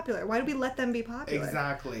are they popular? Why do we let them be popular?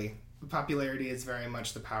 Exactly. Popularity is very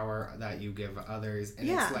much the power that you give others. And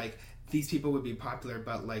it's these people would be popular,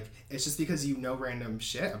 but it's just because random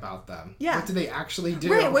shit about them. Yeah. What do they actually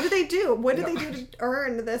do? Right, what do they do? What do they do to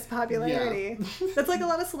earn this popularity? Yeah. That's a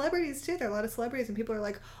lot of celebrities too. There are a lot of celebrities and people are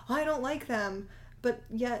like, oh, I don't like them. But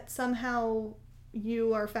yet somehow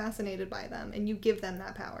you are fascinated by them and you give them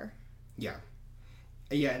that power. Yeah.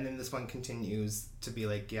 Yeah, and then this one continues to be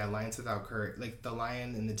lions without courage. The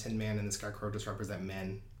lion and the Tin Man and the Scarecrow just represent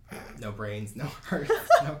men. No brains, no hearts,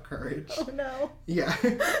 no courage. Oh no. Yeah.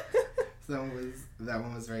 So that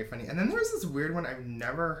one was very funny. And then there's this weird one I've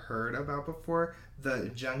never heard about before,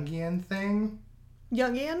 the Jungian thing.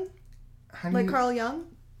 Jungian? Carl Jung?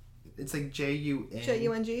 It's Jung.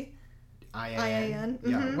 Jung. IAN.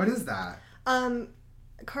 Yeah, what is that?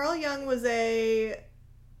 Carl Jung was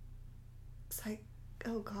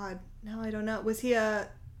oh god, now I don't know. Was he a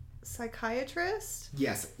psychiatrist?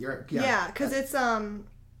 Yes, yeah, because it's oh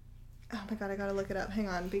my god, I gotta look it up. Hang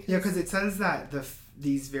on, because it says that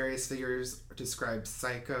these various figures describe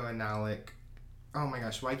psychoanalytic. Oh my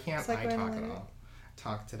gosh, why can't I talk at all?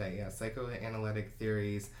 Talk today, yeah. Psychoanalytic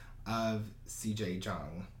theories of C.J.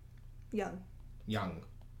 Jung.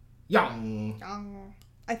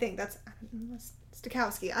 I think that's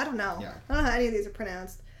Stokowski. I don't know. Yeah. I don't know how any of these are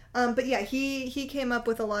pronounced. But yeah, he came up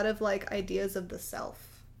with a lot of ideas of the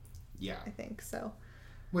self. Yeah. I think so.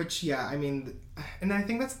 Which, yeah, I mean, and I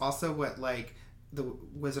think that's also what the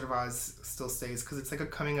Wizard of Oz still stays, because it's a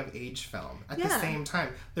coming of age film. At the same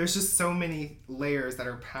time, there's just so many layers that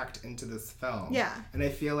are packed into this film. Yeah. And I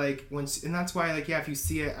feel and that's why if you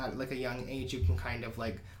see it at a young age, you can kind of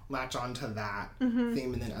latch onto that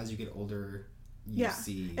theme, and then as you get older, you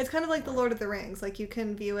see. It's kind of like the Lord of the Rings. You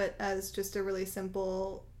can view it as just a really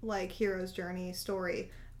simple hero's journey story,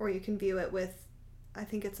 or you can view it with, I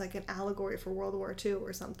think it's an allegory for World War II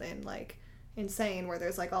or something insane, where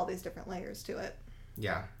there's all these different layers to it.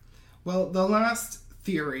 Yeah. Well, the last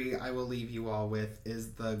theory I will leave you all with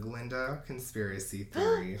is the Glinda conspiracy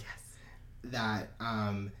theory. Yes.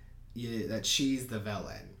 That she's the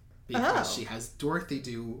villain. Because she has Dorothy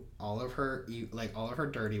do all of her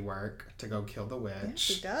dirty work to go kill the witch. Yeah,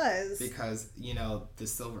 she does. Because,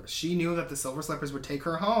 she knew that the silver slippers would take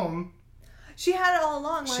her home. She had it all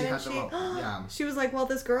along. Why didn't she? Yeah. She was like, well,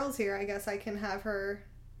 this girl's here. I guess I can have her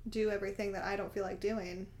do everything that I don't feel like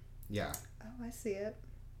doing. Yeah. Oh, I see it.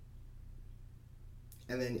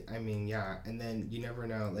 And then, and then you never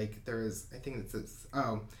know. There's, I think it's this,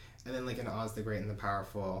 and then in Oz the Great and the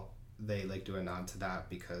Powerful, they do a nod to that,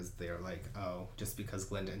 because they're just because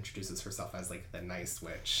Glinda introduces herself as the nice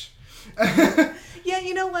witch. Yeah,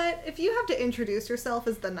 you know what? If you have to introduce yourself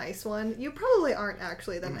as the nice one, you probably aren't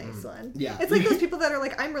actually the nice one. Yeah. It's those people that are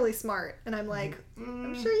I'm really smart, and I'm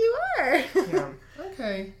I'm sure you are. Yeah.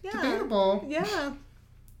 Okay. Yeah. Debatable. Yeah.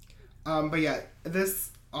 But yeah, this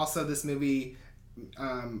movie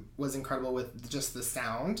was incredible with just the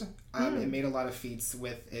sound. It made a lot of feats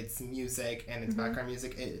with its music and its background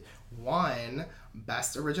music. It won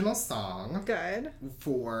Best Original Song. Good.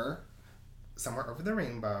 For Somewhere Over the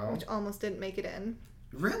Rainbow. Which almost didn't make it in.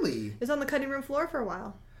 Really? It was on the cutting room floor for a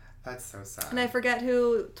while. That's so sad. And I forget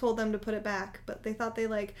who told them to put it back, but they thought they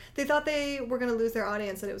were going to lose their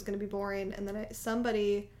audience and it was going to be boring. And then I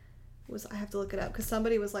have to look it up because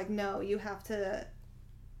somebody was like, no, you have to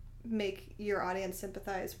make your audience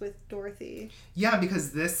sympathize with Dorothy. Yeah,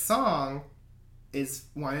 because this song is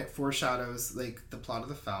one, it foreshadows like the plot of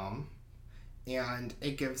the film, and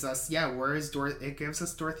it gives us it gives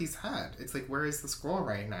us Dorothy's head. It's like, where is the scroll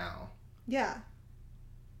right now? Yeah.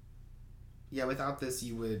 Yeah, without this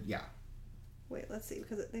you would Wait, let's see,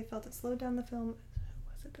 because they felt it slowed down the film.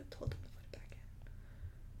 Who was it that told them to put it back in?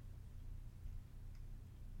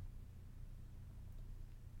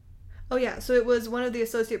 Oh yeah, so it was one of the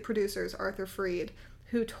associate producers, Arthur Freed,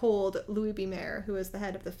 who told Louis B. Mayer, who is the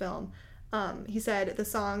head of the film, he said, the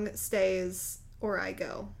song stays or I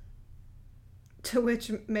go. To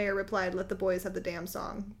which Mayer replied, let the boys have the damn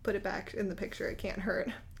song. Put it back in the picture, it can't hurt.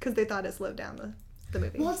 Because they thought it slowed down the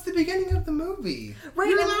movie. Well, it's the beginning of the movie. Right.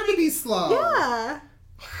 You're allowed to be slow. Yeah.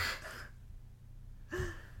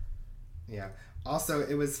 Yeah. Also,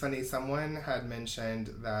 it was funny. Someone had mentioned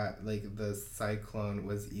that, like, the cyclone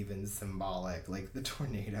was even symbolic, like the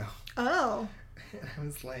tornado. Oh. And I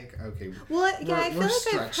was like, okay. Well, yeah, I feel like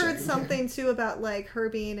stretching. I've heard something, too, about, like, her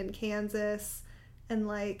being in Kansas and,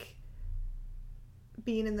 like,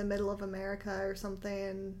 being in the middle of America or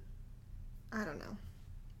something. I don't know.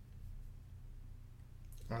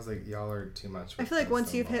 I was like, y'all are too much. I feel like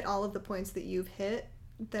once you've hit all of the points that you've hit,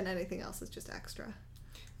 then anything else is just extra.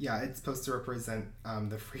 Yeah, it's supposed to represent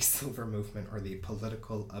the Free Silver Movement or the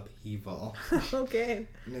political upheaval. Okay.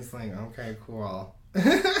 And it's like, okay, cool.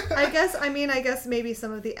 I guess maybe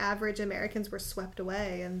some of the average Americans were swept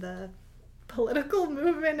away in the political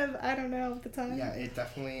movement of, I don't know, at the time. Yeah, it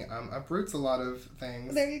definitely uproots a lot of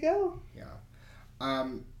things. There you go. Yeah.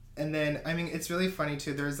 And then, I mean, it's really funny,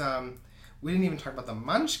 too. There's, we didn't even talk about the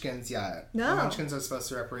Munchkins yet. No. The Munchkins are supposed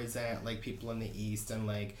to represent, like, people in the East and,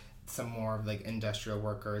 like, some more of, like, industrial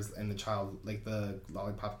workers, and the child, like, the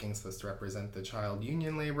Lollipop Gang's supposed to represent the child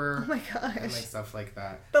union labor. Oh my gosh. And, like, stuff like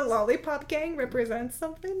that. The Lollipop Gang represents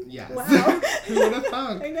something? Yes. Wow. Who would have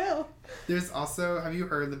thunk? I know. There's also, have you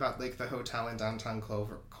heard about, like, the hotel in downtown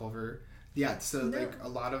Culver? Yeah, so, No. like, a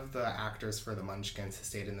lot of the actors for the Munchkins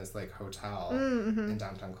stayed in this, like, hotel in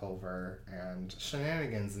downtown Culver, and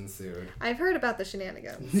shenanigans ensued. I've heard about the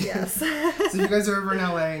shenanigans, yes. So if you guys are over in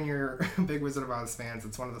LA and you're big Wizard of Oz fans,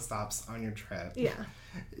 it's one of the stops on your trip. Yeah.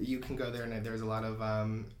 You can go there, and there's a lot of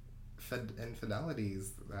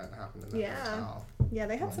infidelities that happened in that hotel. Yeah,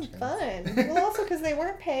 they had some Munchkins. fun. Well, also because they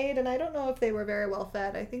weren't paid, and I don't know if they were very well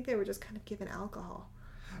fed. I think they were just kind of given alcohol.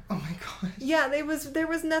 Oh my gosh. Yeah, there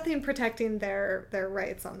was nothing protecting their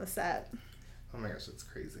rights on the set. Oh my gosh, that's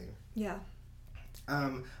crazy. Yeah.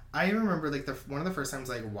 I remember, like, one of the first times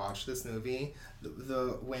I watched this movie,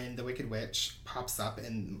 when the Wicked Witch pops up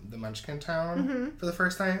in the Munchkin town for the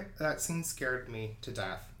first time, that scene scared me to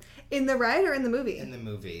death. In the ride or in the movie? In the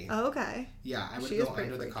movie. Oh, okay. Yeah, I would She go is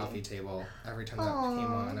pretty under the freaky. coffee table every time that Aw,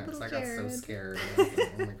 came on. Because little I got so Jared. scared. And I was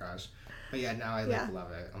like, oh my gosh. But yeah, now I, like, Yeah.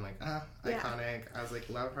 love it. I'm like, Yeah. iconic. I was like,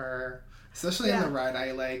 love her. Especially in Yeah. the ride,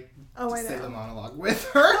 I, like, Oh, I say know. the monologue with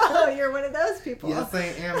her. Oh, you're one of those people. Yes, I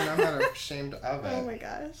am, and I'm not ashamed of it. Oh my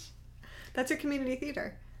gosh. That's your community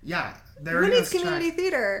theater. Yeah, there Who it needs is. community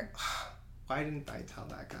theater? Why didn't I tell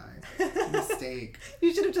that guy? Mistake.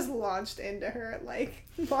 You should have just launched into her, like,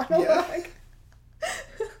 monologue.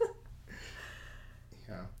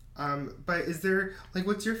 Yeah. But is there, like,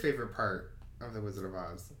 what's your favorite part of The Wizard of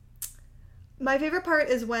Oz? My favorite part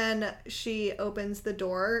is when she opens the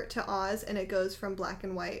door to Oz and it goes from black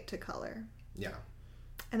and white to color. Yeah.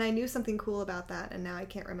 And I knew something cool about that, and now I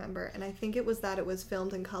can't remember. And I think it was that it was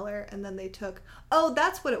filmed in color, and then they took... Oh,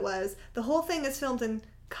 that's what it was. The whole thing is filmed in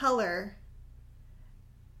color,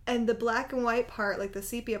 and the black and white part, like the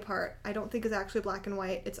sepia part, I don't think is actually black and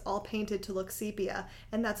white. It's all painted to look sepia,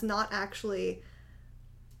 and that's not actually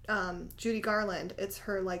Judy Garland. It's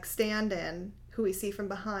her, like, stand-in, who we see from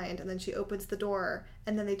behind, and then she opens the door,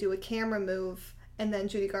 and then they do a camera move, and then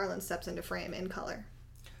Judy Garland steps into frame in color.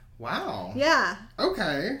 Wow. Yeah.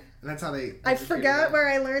 Okay. And that's how they... I forgot where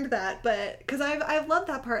I learned that, but because I've loved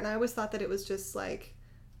that part, and I always thought that it was just like,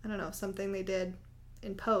 I don't know, something they did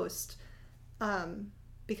in post,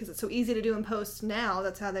 because it's so easy to do in post now.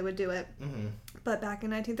 That's how they would do it. Mm-hmm. But back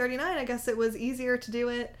in 1939, I guess it was easier to do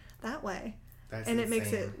it that way, That's and insane. it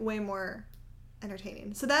makes it way more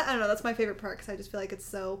entertaining. So that, I don't know, that's my favorite part, because I just feel like it's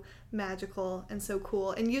so magical and so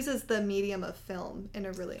cool, and uses the medium of film in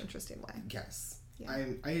a really interesting way. Yes.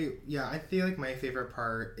 Yeah. I feel like my favorite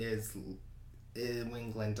part is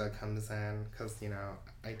when Glinda comes in, because, you know,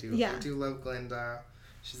 I do love Glinda.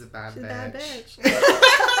 She's a bad bitch. Bad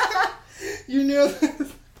bitch. You knew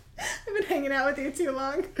this. hanging out with you too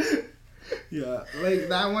long. Yeah, like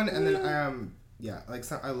that one, and then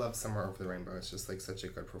I love Somewhere Over the Rainbow. It's just like such a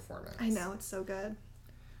good performance. I know, it's so good.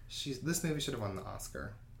 This movie should have won the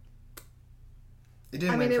Oscar. It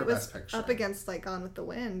didn't win for Best Picture. Up against like Gone with the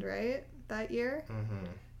Wind, right? That year. Mm-hmm.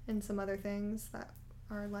 And some other things that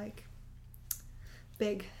are like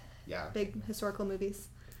big historical movies.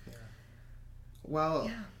 Yeah. Well,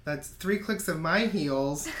 that's 3 clicks of my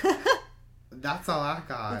heels. That's all I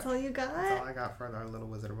got. That's all you got? That's all I got for our little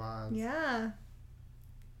Wizard of Oz. Yeah.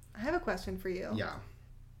 I have a question for you. Yeah.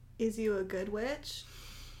 Is you a good witch?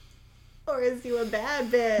 Or is you a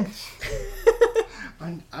bad bitch?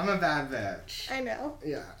 I'm a bad bitch. I know.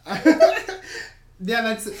 Yeah. Yeah,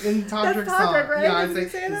 that's in Todrick's song. Todrick, right? Yeah, Did it's you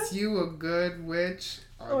like, say is that? you a good witch?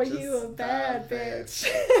 Or you a bad bitch?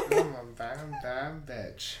 I'm a bad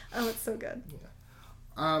bitch. Oh, it's so good.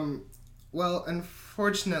 Yeah. Well,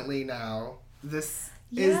 unfortunately now, this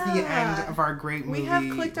is the end of our great movie. We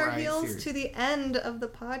have clicked our heels series. to the end of the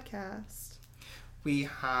podcast. We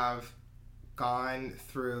have gone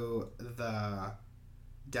through the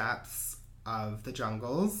depths of the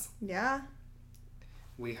jungles. Yeah.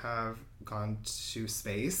 We have gone to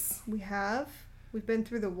space. We have. We've been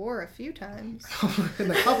through the war a few times.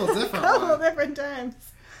 In a couple different different times.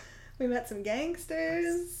 We met some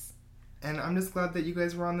gangsters. And I'm just glad that you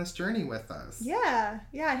guys were on this journey with us. Yeah.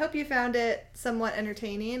 Yeah, I hope you found it somewhat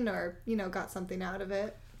entertaining or, got something out of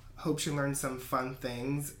it. Hope you learned some fun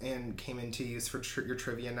things and came into use for your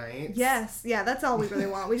trivia nights. Yes. Yeah, that's all we really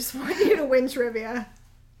want. We just want you to win trivia.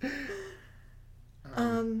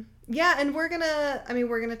 Yeah, and we're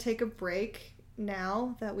gonna take a break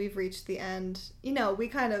now that we've reached the end. We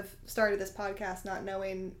kind of started this podcast not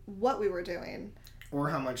knowing what we were doing. Or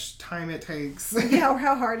how much time it takes. Yeah, or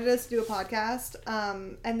how hard it is to do a podcast.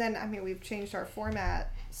 And then, we've changed our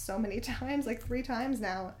format so many times, like 3 times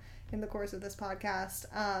now in the course of this podcast,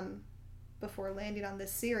 before landing on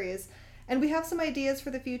this series. And we have some ideas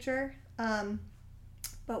for the future,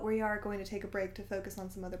 but we are going to take a break to focus on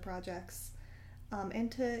some other projects, and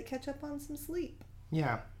to catch up on some sleep.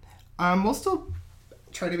 Yeah. We'll still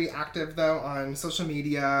try to be active, though, on social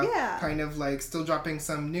media. Yeah. Kind of, like, still dropping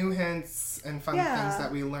some new hints and fun things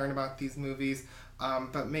that we learn about these movies.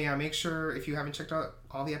 But make sure, if you haven't checked out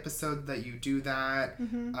all the episodes, that you do that.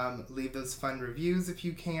 Mm-hmm. Leave those fun reviews if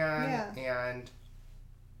you can. Yeah. And...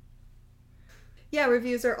 Yeah,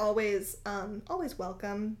 reviews are always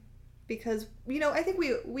welcome. Because, I think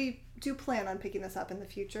we do plan on picking this up in the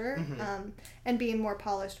future, mm-hmm. And being more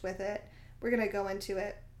polished with it. We're going to go into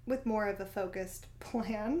it with more of a focused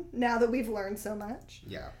plan now that we've learned so much.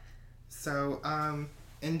 Yeah. So,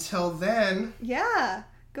 until then... Yeah.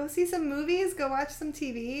 Go see some movies. Go watch some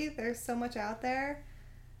TV. There's so much out there.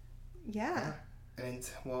 Yeah. And,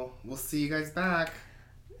 we'll see you guys back.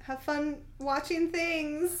 Have fun watching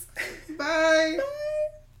things. Bye! Bye!